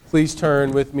Please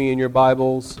turn with me in your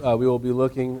Bibles. We will be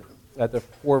looking at the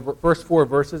first four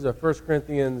verses of 1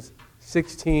 Corinthians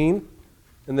 16,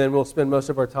 and then we'll spend most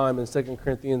of our time in 2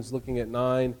 Corinthians looking at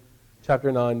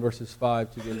chapter 9, verses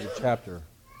 5 to the end of the chapter.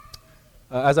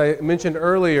 As I mentioned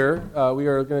earlier, we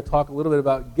are going to talk a little bit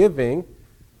about giving.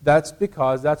 That's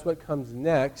because that's what comes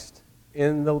next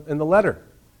in the letter.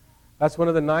 That's one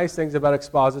of the nice things about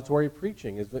expository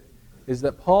preaching, is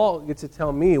that Paul gets to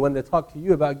tell me when to talk to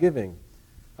you about giving.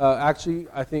 Actually,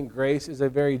 I think Grace is a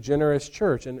very generous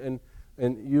church, and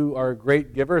you are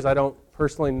great givers. I don't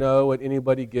personally know what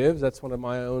anybody gives. That's one of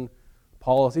my own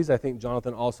policies. I think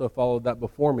Jonathan also followed that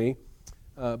before me.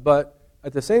 But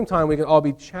at the same time, we can all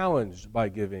be challenged by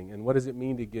giving, and what does it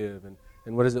mean to give,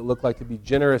 and what does it look like to be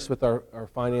generous with our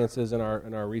finances and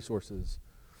our resources.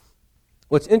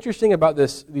 What's interesting about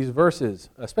these verses,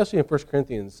 especially in 1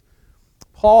 Corinthians,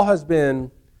 Paul has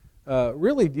been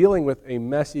really dealing with a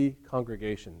messy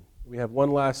congregation. We have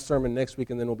one last sermon next week,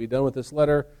 and then we'll be done with this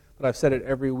letter, but I've said it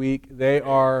every week. They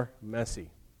are messy.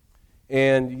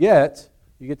 And yet,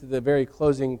 you get to the very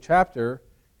closing chapter,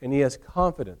 and he has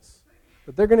confidence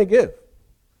that they're going to give.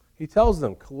 He tells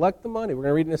them, collect the money. We're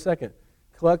going to read in a second.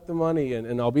 Collect the money,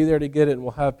 and I'll be there to get it, and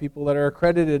we'll have people that are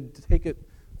accredited to take it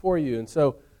for you. And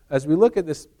so, as we look at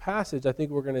this passage, I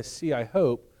think we're going to see, I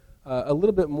hope, a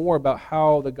little bit more about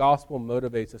how the gospel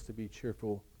motivates us to be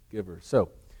cheerful givers. So,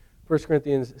 1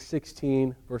 Corinthians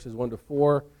 16, verses 1 to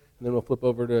 4, and then we'll flip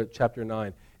over to chapter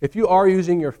 9. If you are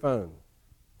using your phone,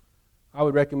 I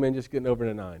would recommend just getting over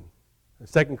to 9.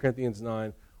 2 Corinthians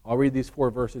 9, I'll read these 4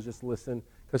 verses, just listen.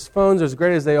 Because phones, as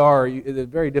great as they are,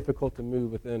 it's very difficult to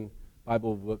move within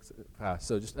Bible books fast.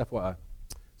 So just FYI.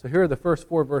 So here are the first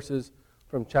 4 verses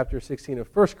from chapter 16 of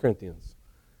 1 Corinthians.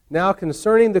 Now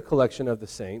concerning the collection of the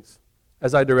saints,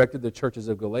 as I directed the churches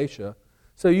of Galatia,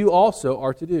 so you also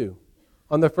are to do.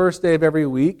 On the first day of every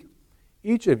week,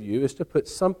 each of you is to put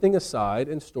something aside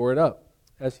and store it up,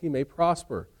 as he may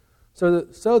prosper, so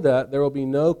that there will be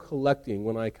no collecting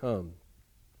when I come.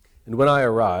 And when I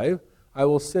arrive, I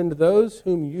will send those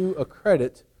whom you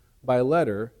accredit by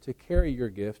letter to carry your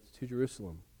gift to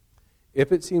Jerusalem.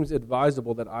 If it seems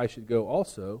advisable that I should go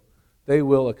also, they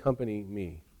will accompany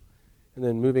me. And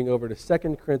then moving over to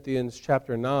 2 Corinthians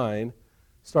chapter 9,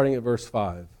 starting at verse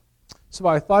 5. So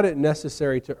I thought it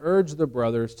necessary to urge the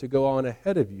brothers to go on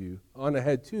ahead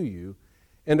to you,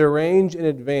 and arrange in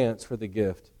advance for the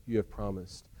gift you have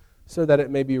promised, so that it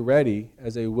may be ready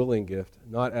as a willing gift,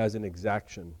 not as an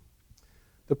exaction.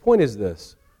 The point is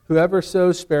this: whoever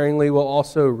sows sparingly will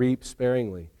also reap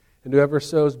sparingly, and whoever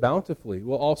sows bountifully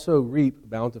will also reap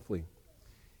bountifully.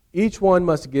 Each one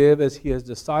must give as he has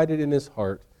decided in his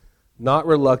heart, not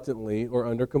reluctantly or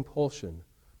under compulsion,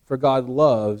 for God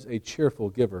loves a cheerful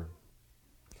giver.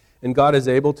 And God is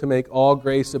able to make all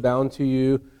grace abound to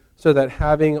you, so that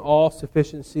having all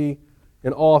sufficiency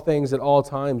in all things at all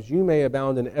times, you may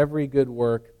abound in every good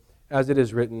work, as it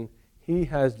is written, He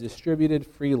has distributed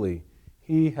freely,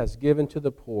 He has given to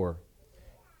the poor.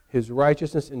 His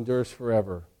righteousness endures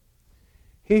forever.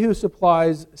 He who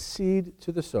supplies seed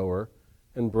to the sower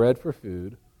and bread for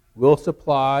food will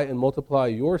supply and multiply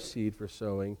your seed for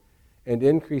sowing and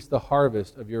increase the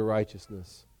harvest of your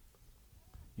righteousness.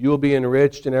 You will be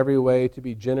enriched in every way to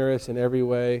be generous in every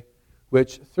way,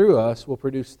 which through us will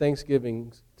produce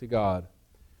thanksgivings to God.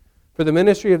 For the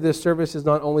ministry of this service is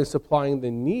not only supplying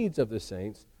the needs of the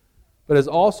saints, but is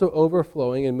also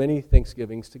overflowing in many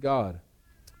thanksgivings to God.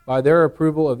 By their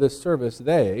approval of this service,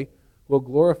 they will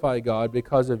glorify God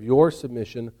because of your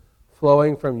submission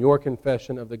flowing from your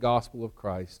confession of the gospel of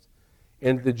Christ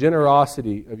and the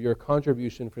generosity of your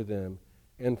contribution for them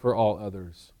and for all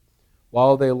others,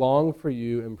 while they long for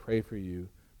you and pray for you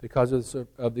because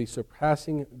of the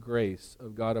surpassing grace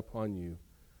of God upon you.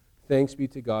 Thanks be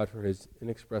to God for His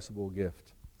inexpressible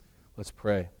gift. Let's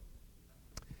pray.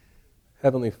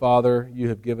 Heavenly Father, you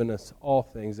have given us all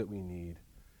things that we need.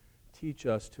 Teach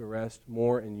us to rest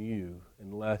more in you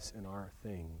and less in our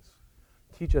things.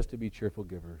 Teach us to be cheerful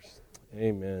givers.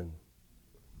 Amen.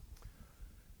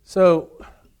 So,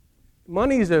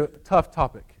 money is a tough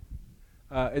topic.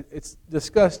 It's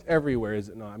discussed everywhere, is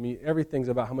it not? I mean, everything's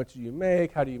about how much do you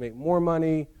make, how do you make more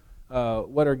money,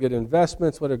 what are good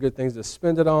investments, what are good things to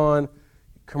spend it on.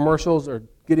 Commercials are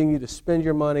getting you to spend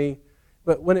your money.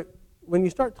 But when you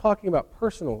start talking about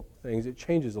personal things, it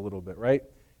changes a little bit, right?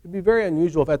 It'd be very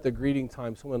unusual if at the greeting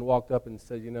time someone walked up and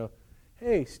said,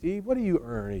 hey, Steve, what do you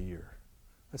earn a year?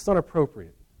 That's not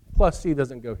appropriate. Plus, Steve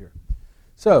doesn't go here.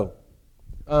 So,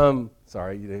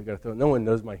 sorry, you got to throw. No one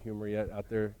knows my humor yet out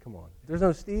there. Come on, there's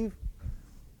no Steve.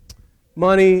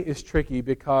 Money is tricky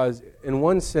because, in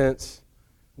one sense,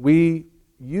 we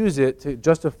use it to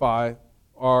justify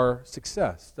our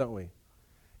success, don't we?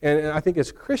 And I think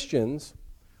as Christians,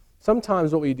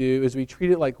 sometimes what we do is we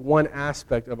treat it like one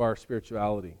aspect of our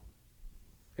spirituality.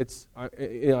 I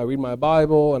read my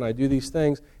Bible and I do these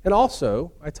things, and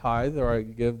also I tithe or I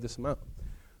give this amount.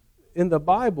 In the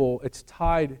Bible, it's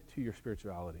tied to your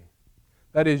spirituality.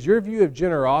 That is, your view of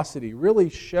generosity really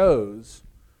shows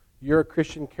your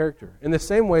Christian character in the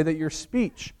same way that your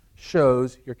speech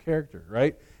shows your character,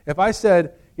 right? If I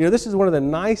said, this is one of the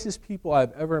nicest people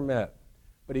I've ever met,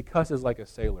 but he cusses like a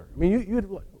sailor. I mean, you'd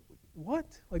be like, what?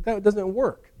 Like, that doesn't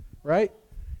work, right?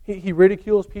 He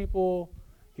ridicules people,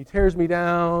 he tears me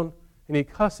down, and he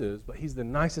cusses, but he's the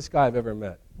nicest guy I've ever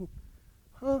met.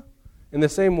 Huh? In the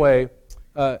same way,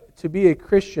 to be a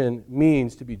Christian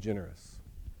means to be generous.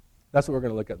 That's what we're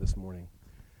going to look at this morning.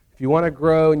 If you want to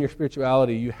grow in your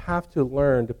spirituality, you have to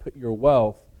learn to put your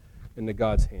wealth into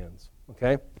God's hands,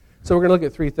 okay? So we're going to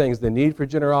look at three things: the need for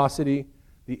generosity,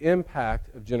 the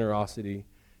impact of generosity,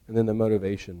 and then the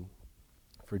motivation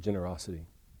for generosity.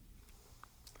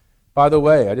 By the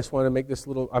way, I just want to make this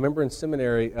I remember in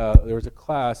seminary, there was a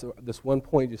class, this one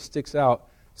point just sticks out.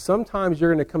 Sometimes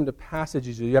you're going to come to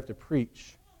passages that you have to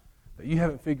preach that you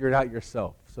haven't figured out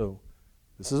yourself. So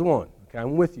this is one. Okay,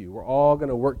 I'm with you. We're all going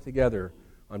to work together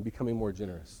on becoming more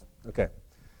generous. Okay,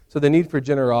 so the need for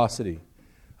generosity.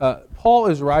 Paul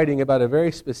is writing about a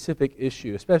very specific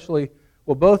issue, especially,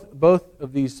 both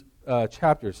of these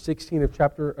chapters, 16 of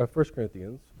 1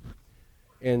 Corinthians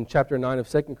and chapter 9 of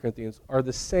 2 Corinthians, are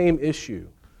the same issue.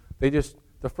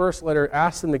 The first letter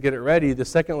asks them to get it ready. The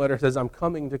second letter says, I'm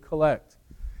coming to collect.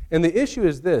 And the issue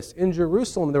is this: in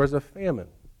Jerusalem there was a famine,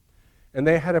 and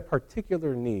they had a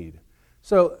particular need.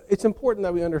 So it's important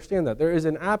that we understand that. There is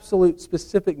an absolute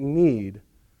specific need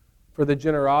for the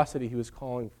generosity he was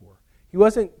calling for. He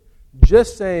wasn't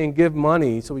just saying give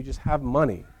money so we just have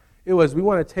money. It was, we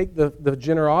want to take the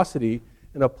generosity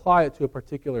and apply it to a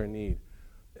particular need.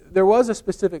 There was a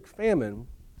specific famine,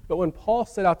 but when Paul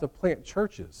set out to plant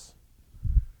churches,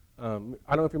 I don't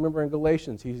know if you remember in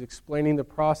Galatians, he's explaining the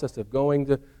process of going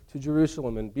to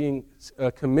Jerusalem and being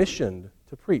commissioned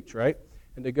to preach, right?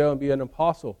 And to go and be an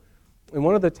apostle. And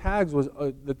one of the tags was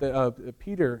that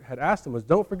Peter had asked him was,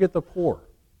 don't forget the poor.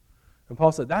 And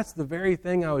Paul said, that's the very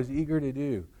thing I was eager to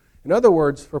do. In other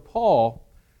words, for Paul,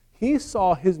 he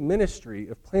saw his ministry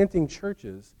of planting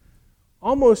churches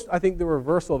almost, I think, the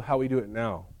reversal of how we do it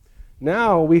now.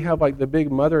 Now we have like the big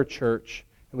mother church,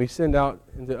 and we send out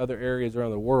into other areas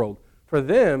around the world. For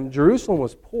them, Jerusalem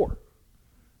was poor.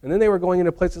 And then they were going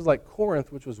into places like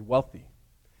Corinth, which was wealthy.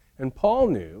 And Paul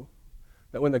knew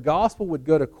that when the gospel would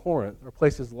go to Corinth or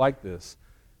places like this,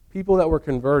 people that were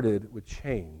converted would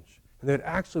change. And they'd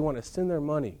actually want to send their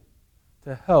money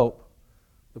to help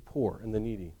the poor and the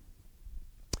needy.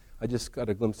 I just got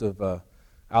a glimpse of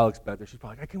Alex back there. She's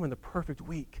probably like, I came in the perfect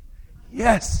week.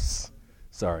 Yes!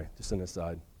 Sorry, just an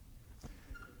aside.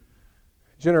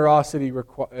 Generosity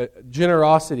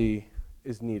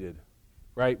is needed,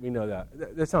 right? We know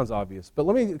that. That sounds obvious. But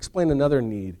let me explain another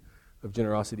need of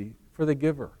generosity for the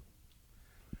giver.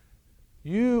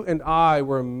 You and I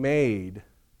were made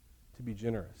to be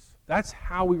generous. That's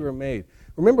how we were made.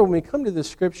 Remember, when we come to this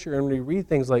scripture and we read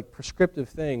things like prescriptive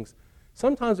things,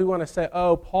 sometimes we want to say,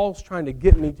 oh, Paul's trying to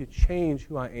get me to change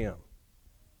who I am.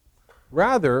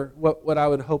 Rather, what I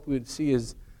would hope we would see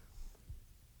is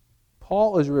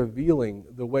Paul is revealing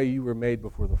the way you were made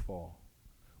before the fall.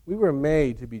 We were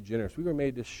made to be generous. We were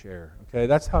made to share. Okay,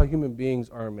 that's how human beings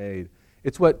are made.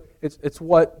 It's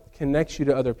what connects you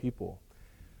to other people.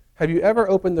 Have you ever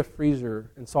opened the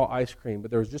freezer and saw ice cream, but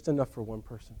there was just enough for one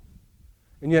person?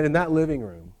 And yet in that living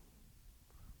room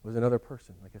was another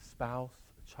person, like a spouse,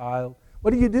 a child.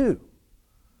 What do you do?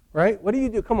 Right? What do you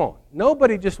do? Come on.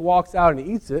 Nobody just walks out and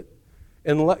eats it.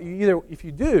 And if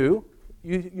you do,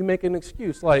 you make an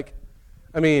excuse like,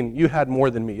 you had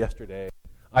more than me yesterday.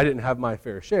 I didn't have my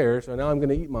fair share, so now I'm going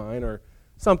to eat mine or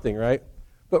something, right?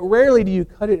 But rarely do you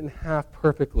cut it in half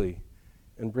perfectly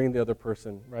and bring the other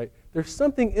person, right? There's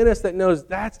something in us that knows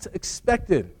that's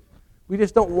expected. We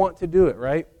just don't want to do it,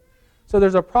 right? So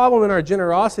there's a problem in our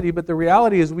generosity, but the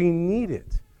reality is we need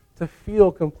it to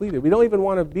feel completed. We don't even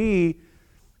want to be,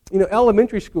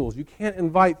 elementary schools. You can't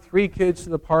invite 3 kids to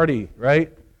the party,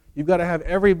 right? You've got to have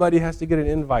everybody has to get an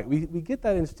invite. We get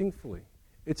that instinctively.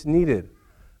 It's needed.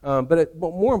 But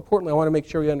more importantly, I want to make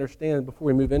sure we understand before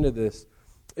we move into this,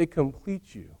 it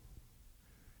completes you.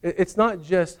 It's not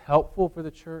just helpful for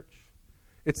the church.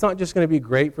 It's not just going to be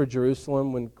great for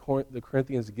Jerusalem when the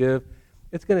Corinthians give.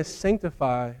 It's going to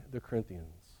sanctify the Corinthians.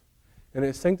 And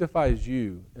it sanctifies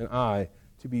you and I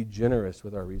to be generous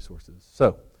with our resources.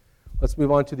 So, let's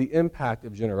move on to the impact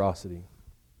of generosity.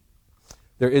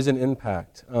 there is an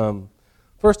impact.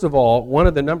 First of all, one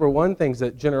of the number one things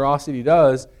that generosity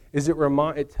does is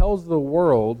it tells the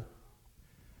world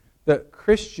that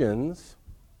Christians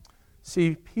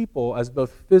see people as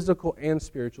both physical and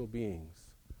spiritual beings.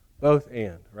 Both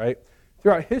and, right?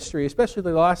 Throughout history, especially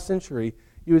the last century,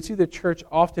 you would see the church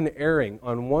often erring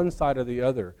on one side or the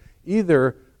other,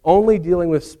 either only dealing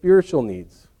with spiritual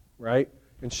needs, right,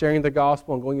 and sharing the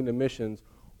gospel and going into missions,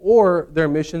 or their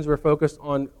missions were focused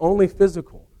on only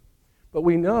physical. But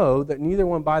we know that neither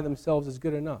one by themselves is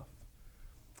good enough,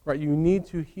 right? You need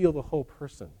to heal the whole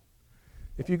person.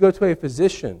 If you go to a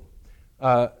physician,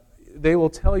 they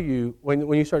will tell you,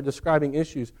 when you start describing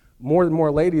issues, more and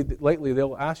more lately,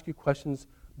 they'll ask you questions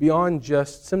beyond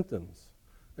just symptoms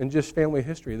and just family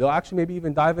history. They'll actually maybe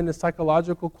even dive into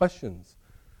psychological questions.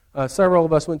 Several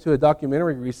of us went to a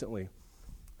documentary recently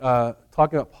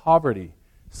talking about poverty,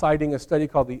 citing a study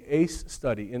called the ACE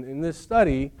study. And in this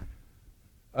study,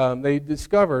 they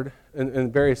discovered,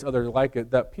 and various others like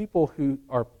it, that people who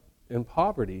are in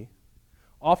poverty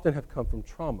often have come from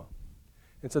trauma.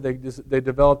 And so they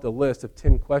developed a list of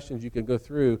 10 questions you can go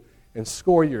through and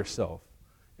score yourself.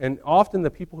 And often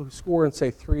the people who score and say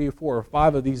 3, 4, or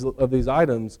 5 of these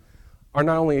items are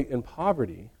not only in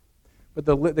poverty, but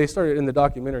they started in the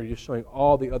documentary just showing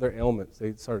all the other ailments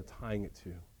they started tying it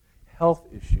to. Health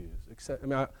issues.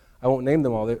 I won't name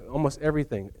them all. Almost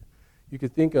everything you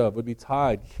could think of would be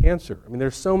tied. Cancer.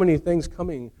 There's so many things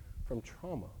coming from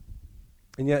trauma.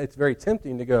 And yet it's very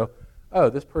tempting to go, oh,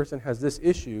 this person has this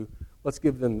issue, let's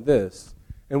give them this.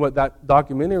 And what that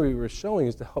documentary was showing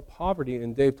is to help poverty,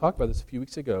 and Dave talked about this a few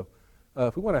weeks ago,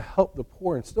 if we want to help the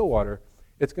poor in Stillwater,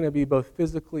 it's going to be both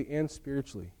physically and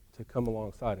spiritually to come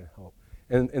alongside and help.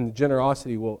 And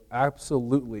generosity will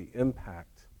absolutely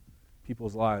impact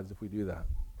people's lives if we do that.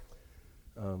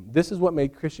 This is what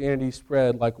made Christianity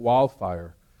spread like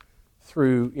wildfire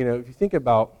through, if you think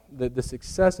about the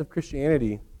success of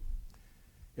Christianity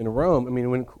in Rome,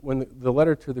 when the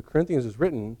letter to the Corinthians was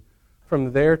written,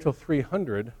 from there till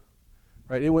 300,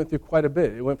 right, it went through quite a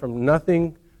bit. It went from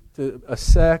nothing to a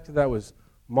sect that was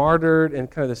martyred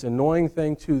and kind of this annoying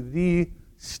thing to the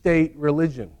state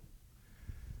religion.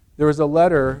 There was a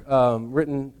letter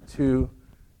written to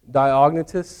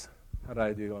Diognetus. How did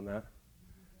I do on that?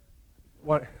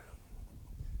 What?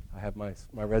 I have my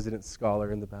resident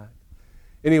scholar in the back.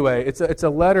 Anyway, it's a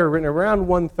letter written around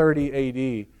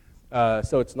 130 AD,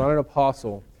 so it's not an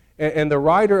apostle. And the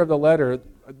writer of the letter,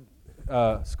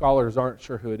 scholars aren't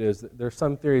sure who it is. There's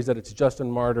some theories that it's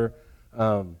Justin Martyr.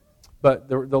 But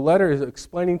the letter is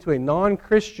explaining to a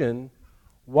non-Christian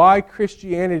why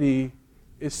Christianity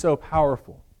is so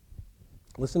powerful.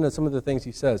 Listen to some of the things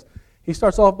he says. He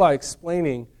starts off by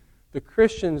explaining the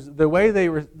Christians, the way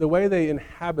they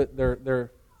inhabit the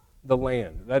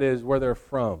land, that is, where they're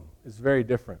from, is very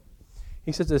different.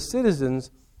 He says, as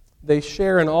citizens, they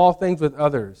share in all things with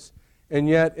others, and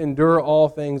yet endure all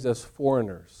things as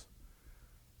foreigners.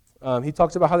 He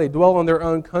talks about how they dwell in their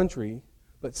own country,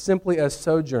 but simply as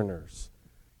sojourners.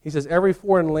 He says, every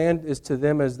foreign land is to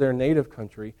them as their native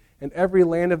country, and every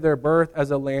land of their birth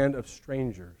as a land of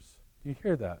strangers. Do you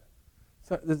hear that?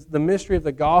 So the mystery of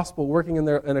the gospel working in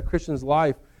a Christian's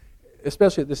life,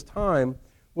 especially at this time,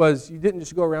 was you didn't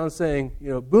just go around saying,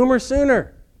 Boomer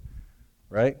Sooner,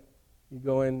 right? You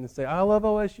go in and say, I love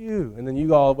OSU. And then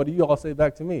what do you all say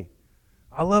back to me?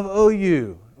 I love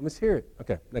OU. Let's hear it.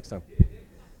 Okay, next time.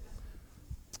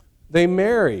 They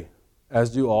marry, as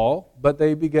do all, but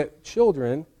they beget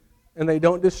children, and they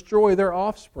don't destroy their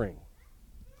offspring.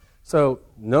 So,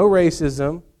 no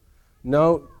racism,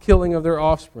 no killing of their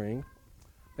offspring.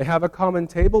 They have a common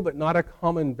table, but not a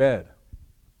common bed.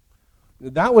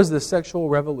 That was the sexual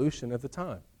revolution at the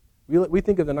time. We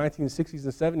think of the 1960s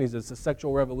and 70s as the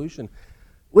sexual revolution.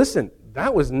 Listen,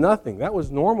 that was nothing. That was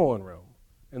normal in Rome,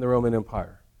 in the Roman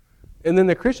Empire. And then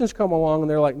the Christians come along and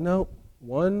they're like, no,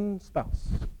 one spouse.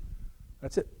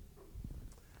 That's it.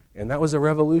 And that was a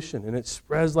revolution, and it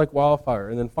spreads like wildfire.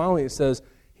 And then finally it says,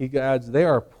 he adds, they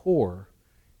are poor,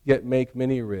 yet make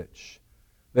many rich.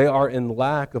 They are in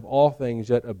lack of all things,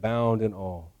 yet abound in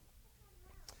all.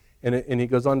 And he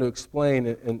goes on to explain,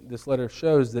 and this letter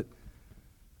shows that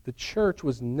the church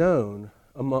was known,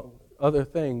 amongst other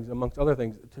things,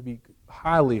 to be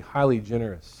highly, highly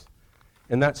generous.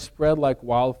 And that spread like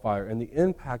wildfire, and the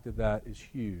impact of that is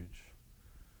huge.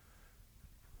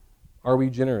 Are we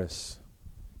generous?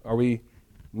 Are we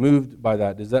moved by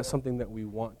that? Is that something that we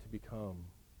want to become?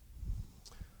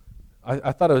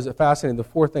 I thought it was fascinating. The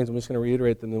 4 things, I'm just going to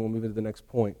reiterate them, then we'll move into the next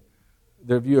point.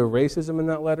 Their view of racism in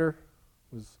that letter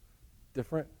was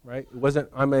different, right? It wasn't,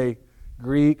 I'm a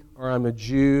Greek or I'm a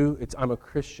Jew. It's, I'm a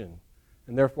Christian.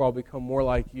 and therefore I'll become more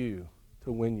like you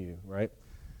to win you, right?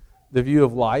 The view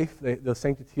of life, the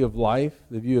sanctity of life,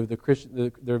 the view of the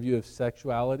Christian, their view of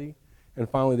sexuality, and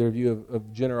finally their view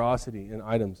of generosity in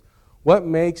items. What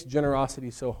makes generosity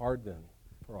so hard then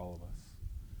for all of us?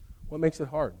 What makes it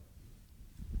hard?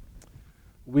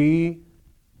 We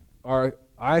are,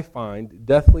 I find,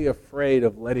 deathly afraid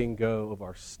of letting go of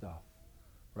our stuff,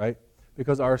 right?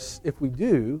 Because if we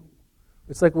do,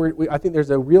 it's like I think there's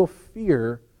a real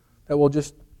fear that we'll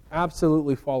just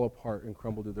absolutely fall apart and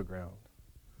crumble to the ground.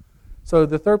 So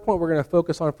the third point we're going to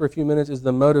focus on for a few minutes is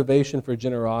the motivation for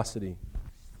generosity.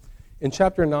 In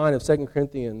chapter 9 of 2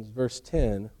 Corinthians, verse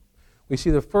 10, we see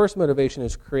the first motivation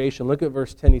is creation. Look at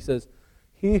verse 10. He says,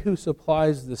 "He who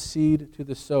supplies the seed to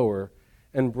the sower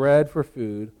and bread for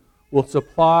food will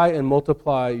supply and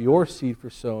multiply your seed for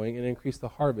sowing and increase the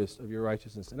harvest of your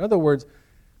righteousness." In other words,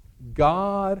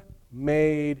 God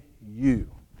made you,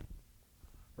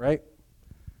 right?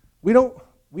 We don't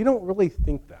really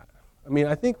think that. I mean,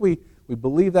 I think we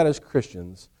believe that as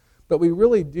Christians, but we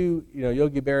really do,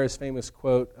 Yogi Berra's famous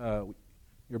quote,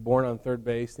 "You're born on third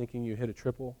base thinking you hit a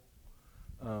triple."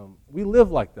 We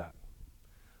live like that.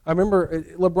 I remember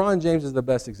LeBron James is the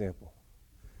best example.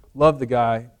 Love the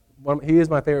guy. He is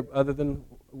my favorite, other than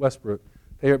Westbrook,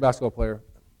 favorite basketball player,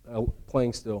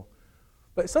 playing still.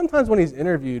 But sometimes when he's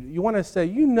interviewed, you want to say,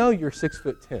 you're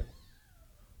 6'10".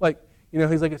 Like,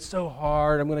 he's like, it's so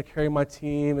hard. I'm going to carry my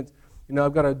team. It's,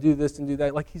 I've got to do this and do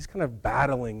that. Like, he's kind of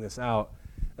battling this out.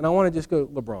 And I want to just go,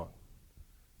 LeBron,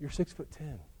 you're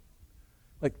 6'10".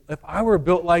 Like, if I were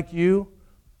built like you,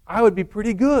 I would be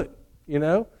pretty good,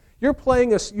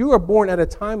 You are born at a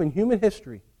time in human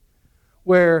history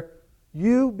where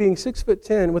you, being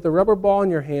 6'10", with a rubber ball in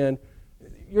your hand,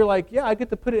 you're like, yeah, I get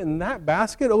to put it in that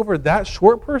basket over that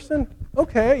short person?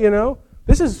 Okay, and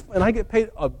I get paid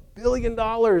 $1 billion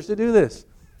to do this.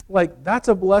 Like, that's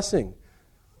a blessing.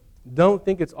 Don't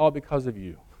think it's all because of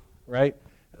you, right?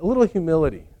 A little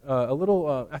humility.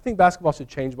 I think basketball should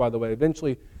change, by the way.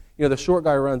 Eventually, the short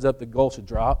guy runs up, the goal should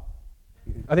drop.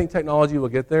 I think technology will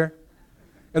get there.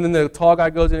 And then the tall guy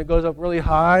goes in, it goes up really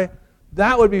high.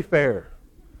 That would be fair.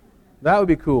 That would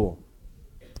be cool.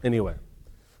 Anyway.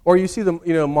 Or you see the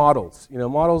models.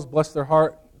 Models, bless their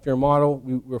heart. If you're a model,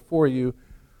 we're for you.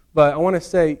 But I want to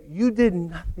say, you did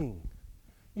nothing.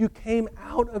 You came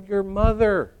out of your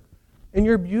mother, and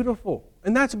you're beautiful.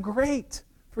 And that's great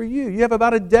for you. You have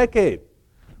about a decade.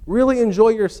 Really enjoy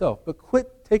yourself, but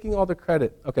quit taking all the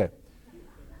credit. Okay.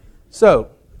 So,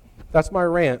 that's my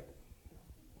rant.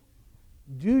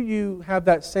 Do you have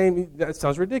that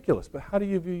sounds ridiculous, but how do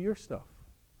you view your stuff?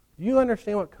 Do you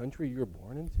understand what country you were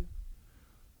born into?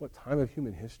 What time of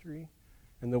human history?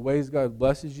 And the ways God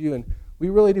blesses you? And we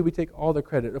really do. We take all the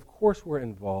credit. Of course we're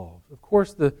involved. Of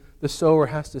course the sower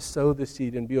has to sow the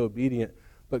seed and be obedient.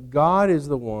 But God is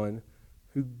the one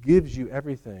who gives you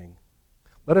everything.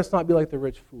 Let us not be like the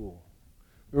rich fool.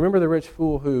 Remember the rich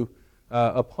fool who,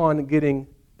 upon getting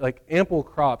ample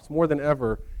crops, more than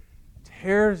ever,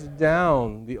 tears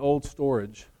down the old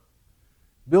storage,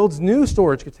 builds new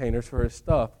storage containers for his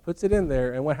stuff, puts it in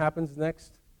there, and what happens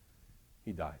next?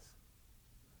 He dies.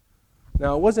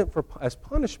 Now, it wasn't as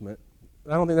punishment.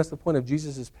 I don't think that's the point of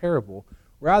Jesus' parable.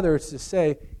 Rather, it's to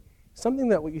say something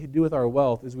that we do with our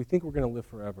wealth is we think we're going to live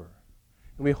forever.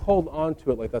 And we hold on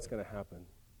to it like that's going to happen.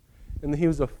 And he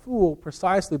was a fool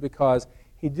precisely because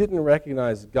he didn't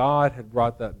recognize God had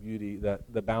brought that beauty,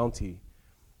 the bounty.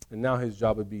 And now his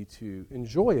job would be to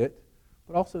enjoy it,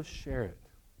 but also share it.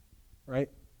 Right?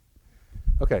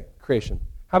 Okay, creation.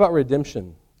 How about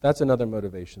redemption? That's another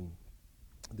motivation.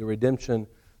 The redemption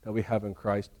that we have in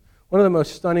Christ. One of the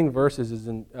most stunning verses is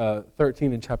in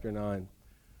 13 in chapter 9.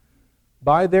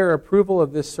 By their approval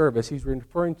of this service, he's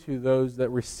referring to those that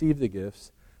receive the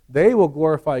gifts, they will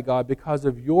glorify God because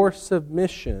of your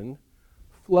submission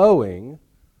flowing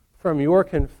from your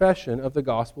confession of the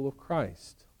gospel of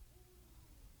Christ.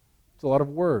 It's a lot of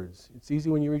words. It's easy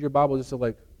when you read your Bible just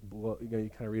to you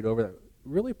kind of read over that.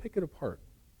 Really pick it apart.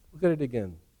 Look at it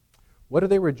again. What are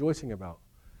they rejoicing about?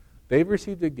 They've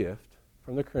received a gift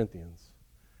from the Corinthians,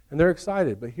 and they're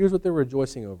excited. But here's what they're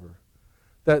rejoicing over.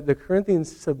 That the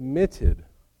Corinthians submitted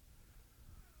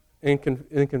and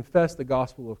confessed the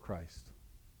gospel of Christ.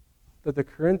 That the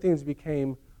Corinthians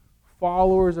became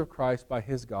followers of Christ by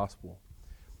his gospel.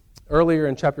 Earlier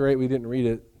in chapter 8, we didn't read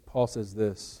it, Paul says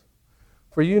this,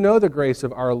 "For you know the grace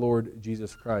of our Lord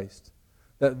Jesus Christ,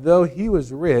 that though he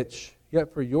was rich,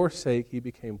 yet for your sake he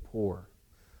became poor,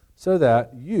 so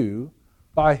that you,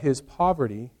 by his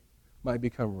poverty, might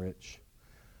become rich."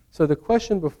 So the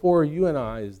question before you and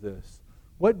I is this: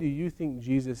 what do you think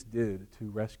Jesus did to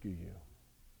rescue you?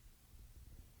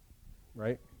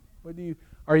 right?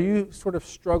 Are you sort of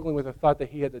struggling with the thought that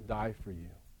he had to die for you?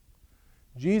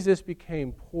 Jesus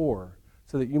became poor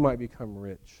so that you might become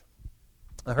rich.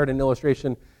 I heard an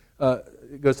illustration.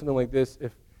 It goes something like this.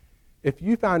 If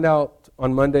you found out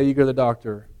on Monday you go to the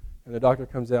doctor, and the doctor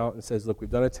comes out and says, look,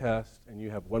 we've done a test, and you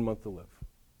have 1 month to live.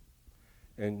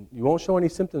 And you won't show any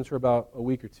symptoms for about a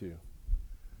week or two.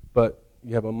 But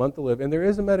you have a month to live, and there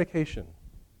is a medication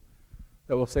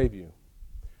that will save you.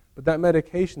 But that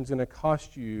medication is going to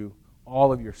cost you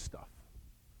all of your stuff.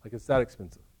 Like, it's that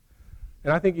expensive.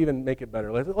 And I think even make it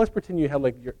better. Let's pretend you had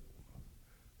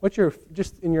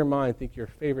just in your mind, think your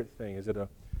favorite thing. Is it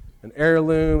an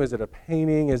heirloom? Is it a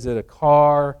painting? Is it a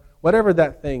car? Whatever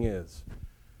that thing is.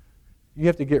 You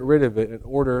have to get rid of it in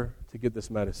order to get this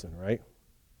medicine, right?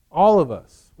 All of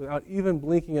us, without even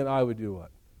blinking an eye, would do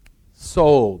what?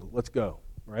 Sold. Let's go,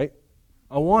 right?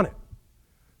 I want it.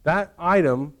 That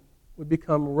item would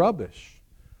become rubbish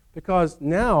because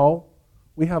now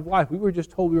we have life. We were just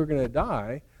told we were going to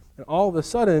die, and all of a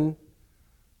sudden,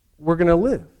 we're going to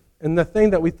live. And the thing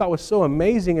that we thought was so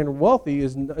amazing and wealthy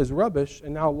is rubbish,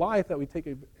 and now life that we take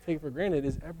for granted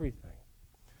is everything,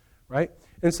 right?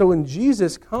 And so when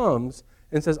Jesus comes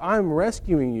and says, I'm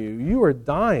rescuing you, you are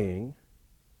dying,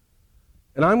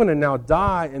 and I'm going to now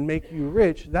die and make you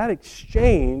rich, that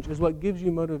exchange is what gives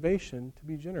you motivation to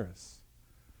be generous.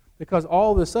 Because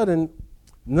all of a sudden,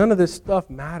 none of this stuff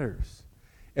matters.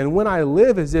 And when I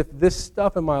live as if this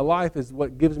stuff in my life is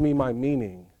what gives me my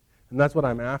meaning, and that's what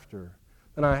I'm after,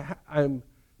 then I'm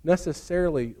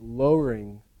necessarily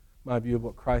lowering my view of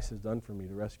what Christ has done for me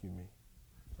to rescue me,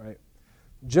 right?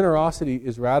 Generosity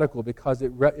is radical because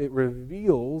it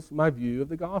reveals my view of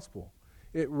the gospel.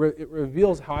 It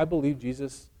reveals how I believe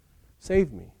Jesus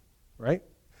saved me, right?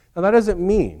 Now, that doesn't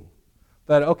mean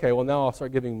that, okay, well, now I'll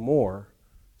start giving more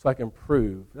so I can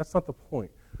prove. That's not the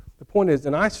point. The point is,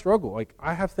 and I struggle. Like,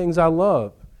 I have things I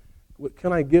love.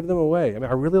 Can I give them away? I mean,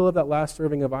 I really love that last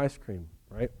serving of ice cream,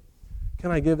 right?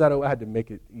 Can I give that away? I had to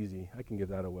make it easy. I can give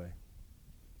that away.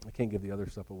 I can't give the other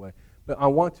stuff away. But I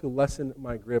want to lessen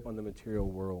my grip on the material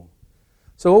world.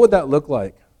 So what would that look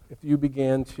like if you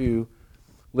began to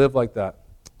live like that?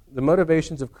 The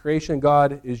motivations of creation,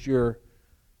 God is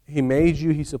He made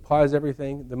you, He supplies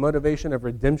everything. The motivation of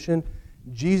redemption,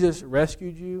 Jesus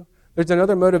rescued you. There's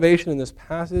another motivation in this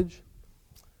passage.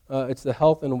 It's the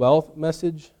health and wealth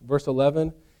message, verse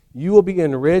 11. You will be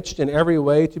enriched in every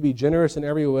way, to be generous in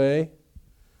every way,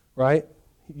 right?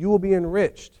 You will be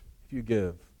enriched if you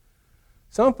give.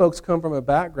 Some folks come from a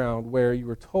background where you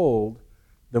were told,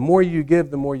 the more you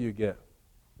give, the more you get,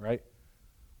 right?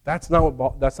 That's not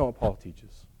what Paul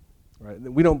teaches, right?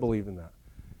 We don't believe in that.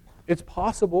 It's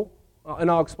possible, and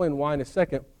I'll explain why in a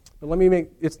second, but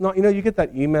it's not, you get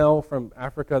that email from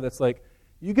Africa that's like,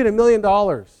 you get $1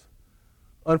 million.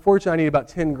 Unfortunately, I need about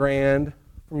 10 grand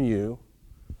from you,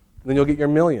 and then you'll get your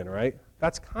 $1 million, right?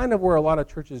 That's kind of where a lot of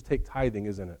churches take tithing,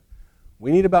 isn't it?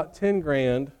 We need about 10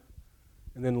 grand,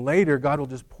 and then later God will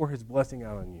just pour His blessing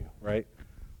out on you, right?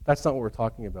 That's not what we're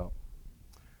talking about.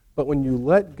 But when you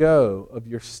let go of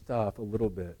your stuff a little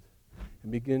bit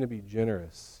and begin to be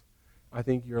generous, I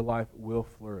think your life will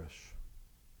flourish,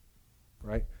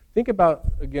 right? Think about,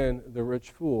 again, the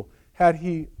rich fool.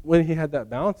 When he had that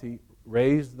bounty,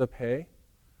 raised the pay,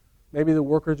 maybe the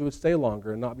workers would stay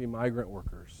longer and not be migrant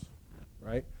workers,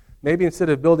 right? Maybe instead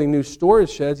of building new storage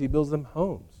sheds, he builds them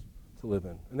homes to live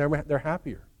in, and they're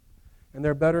happier, and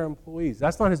they're better employees.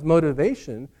 That's not his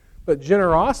motivation, but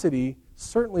generosity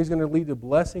certainly is going to lead to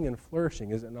blessing and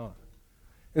flourishing, is it not?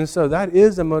 And so that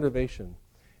is a motivation.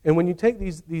 And when you take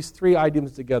these three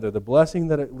items together, the blessing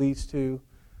that it leads to,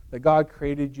 that God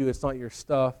created you, it's not your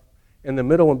stuff, and the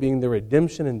middle one being the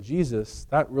redemption in Jesus,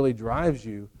 that really drives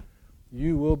you.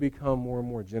 You will become more and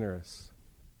more generous.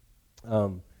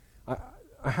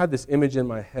 I had this image in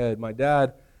my head. My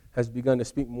dad has begun to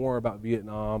speak more about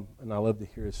Vietnam, and I love to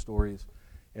hear his stories.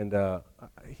 And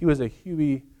he was a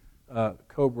Huey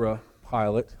Cobra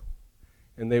pilot,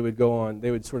 and they would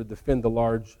sort of defend the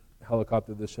large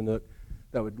helicopter, the Chinook,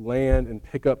 that would land and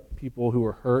pick up people who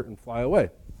were hurt and fly away.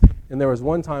 And there was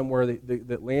one time where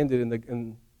they landed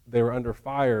and they were under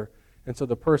fire, and so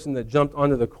the person that jumped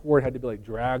onto the cord had to be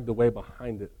dragged away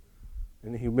behind it.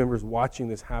 And he remembers watching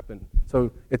this happen.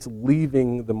 So it's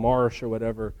leaving the marsh or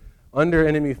whatever under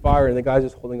enemy fire, and the guy's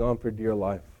just holding on for dear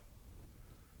life.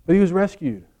 But he was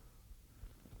rescued.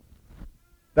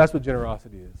 That's what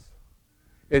generosity is.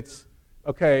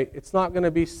 It's not going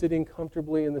to be sitting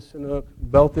comfortably in the Chinook,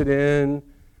 belted in,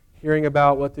 hearing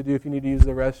about what to do if you need to use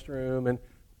the restroom, and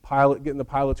getting the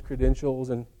pilot's credentials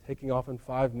and taking off in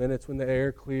 5 minutes when the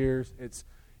air clears. It's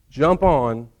jump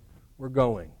on, we're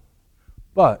going.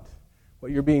 But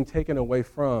What you're being taken away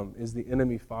from is the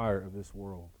enemy fire of this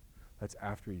world that's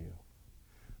after you.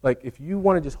 Like, if you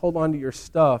want to just hold on to your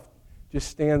stuff, just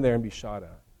stand there and be shot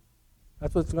at.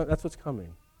 That's what's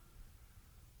coming.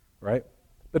 Right?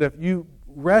 But if you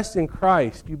rest in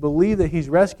Christ, you believe that He's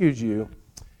rescued you,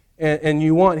 and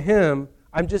you want Him,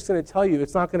 I'm just going to tell you,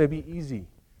 it's not going to be easy.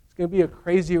 It's going to be a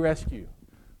crazy rescue.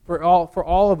 For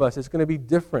all of us, it's going to be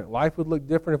different. Life would look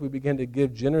different if we began to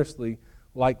give generously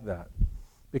like that,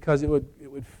 because it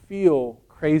would feel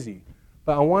crazy.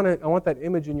 But I want that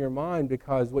image in your mind,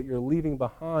 because what you're leaving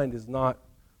behind is not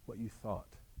what you thought.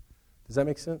 Does that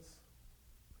make sense?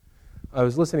 I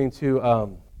was listening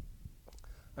to,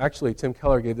 actually, Tim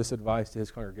Keller gave this advice to his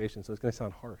congregation, so it's going to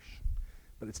sound harsh,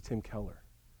 but it's Tim Keller.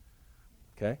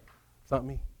 Okay? It's not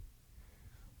me.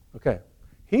 Okay.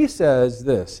 He says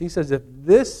this. He says, if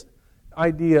this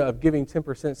idea of giving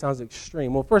 10% sounds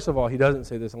extreme, well, first of all, he doesn't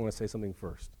say this. I want to say something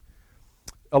first.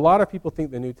 A lot of people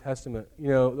think the New Testament,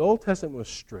 the Old Testament was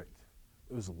strict.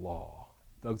 It was law.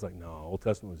 Doug's like, no, Old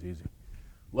Testament was easy.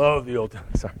 Love the Old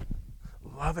Testament. Sorry.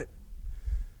 Love it.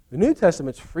 The New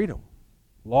Testament's freedom.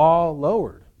 Law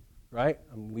lowered, right?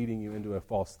 I'm leading you into a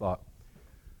false thought.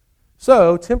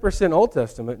 So, 10% Old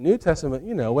Testament, New Testament,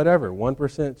 whatever, 1%,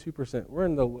 2%. We're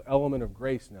in the element of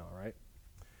grace now, right?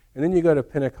 And then you go to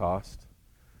Pentecost,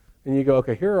 and you go,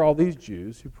 okay, here are all these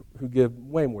Jews who give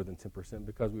way more than 10%,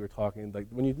 because we were talking, like,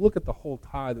 when you look at the whole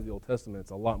tithe of the Old Testament, it's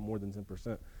a lot more than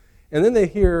 10%. And then they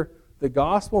hear the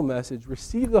gospel message,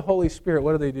 receive the Holy Spirit.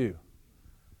 What do?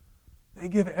 They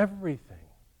give everything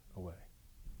away,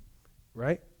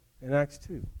 right? In Acts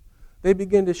 2. They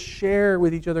begin to share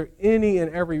with each other any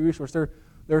and every resource.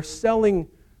 They're selling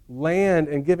land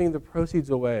and giving the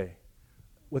proceeds away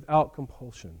without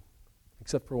compulsion,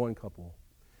 except for one couple.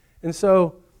 And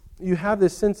so you have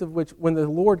this sense of which, when the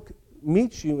Lord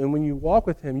meets you and when you walk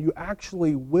with Him, you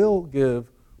actually will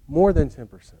give more than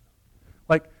 10%.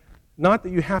 Like, not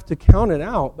that you have to count it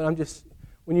out, but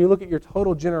when you look at your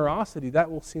total generosity,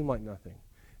 that will seem like nothing.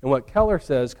 And what Keller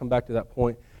says, come back to that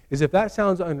point, is if that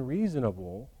sounds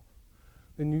unreasonable,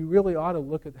 then you really ought to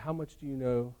look at how much do you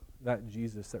know that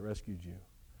Jesus that rescued you.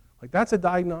 Like, that's a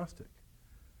diagnostic.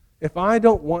 If I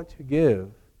don't want to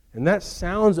give, and that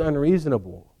sounds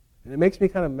unreasonable, and it makes me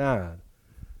kind of mad,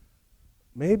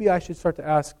 maybe I should start to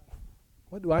ask,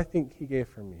 what do I think He gave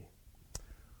for me?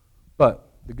 But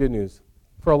the good news,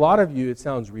 for a lot of you, it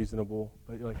sounds reasonable,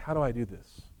 but you're like, how do I do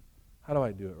this? How do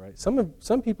I do it, right?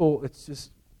 Some people,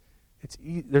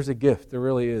 there's a gift, there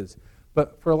really is.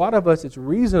 But for a lot of us, it's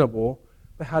reasonable,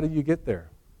 but how do you get there?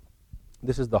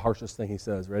 This is the harshest thing he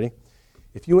says. Ready?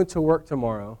 If you went to work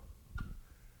tomorrow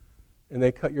and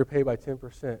they cut your pay by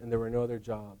 10% and there were no other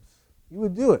jobs, you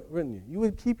would do it, wouldn't you? You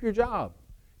would keep your job.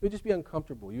 It would just be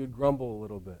uncomfortable. You would grumble a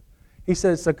little bit. He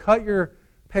says, so cut your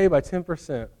pay by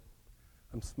 10%.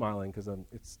 I'm smiling because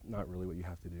it's not really what you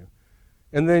have to do.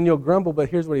 And then you'll grumble, but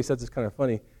here's what he says, it's kind of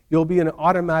funny. You'll be an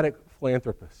automatic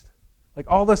philanthropist. Like,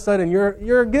 all of a sudden,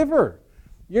 you're a giver.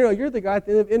 You're the guy at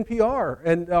the end of NPR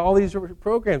and all these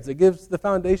programs that gives the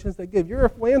foundations that give. You're a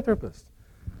philanthropist.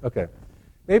 Okay.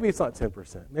 Maybe it's not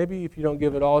 10%. Maybe if you don't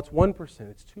give it all, it's 1%.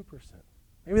 It's 2%.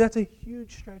 Maybe that's a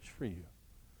huge stretch for you.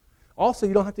 Also,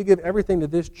 you don't have to give everything to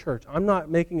this church. I'm not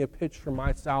making a pitch for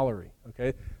my salary.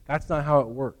 Okay? That's not how it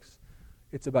works.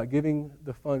 It's about giving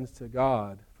the funds to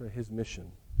God for His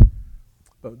mission.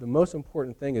 But the most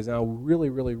important thing is, and I really,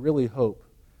 really, really hope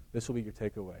this will be your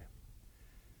takeaway.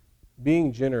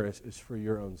 Being generous is for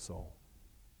your own soul,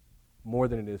 more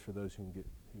than it is for those who you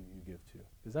give to.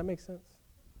 Does that make sense?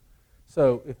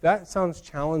 So if that sounds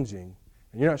challenging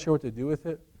and you're not sure what to do with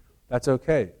it, that's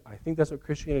okay. I think that's what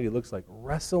Christianity looks like,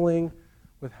 wrestling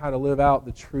with how to live out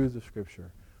the truths of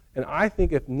Scripture. And I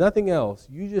think if nothing else,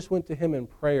 you just went to Him in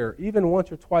prayer, even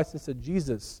once or twice, and said,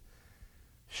 Jesus,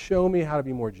 show me how to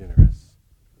be more generous.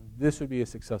 This would be a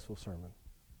successful sermon.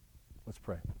 Let's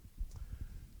pray.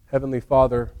 Heavenly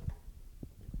Father,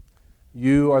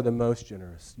 You are the most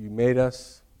generous. You made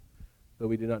us, though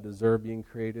we did not deserve being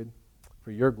created,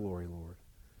 for Your glory, Lord.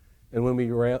 And when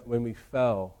we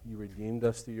fell, You redeemed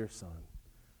us through Your Son,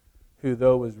 who,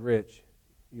 though was rich,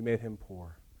 You made Him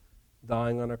poor,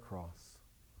 dying on a cross.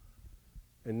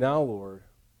 And now, Lord,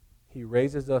 He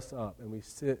raises us up, and we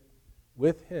sit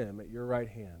with Him at Your right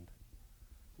hand.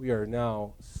 We are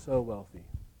now so wealthy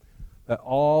that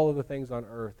all of the things on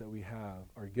earth that we have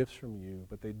are gifts from You,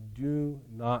 but they do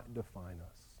not define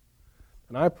us.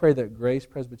 And I pray that Grace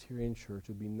Presbyterian Church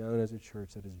would be known as a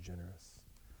church that is generous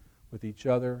with each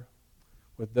other,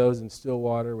 with those in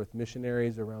Stillwater, with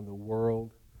missionaries around the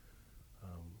world.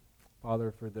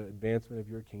 Father, for the advancement of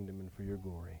Your kingdom and for Your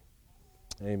glory.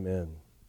 Amen.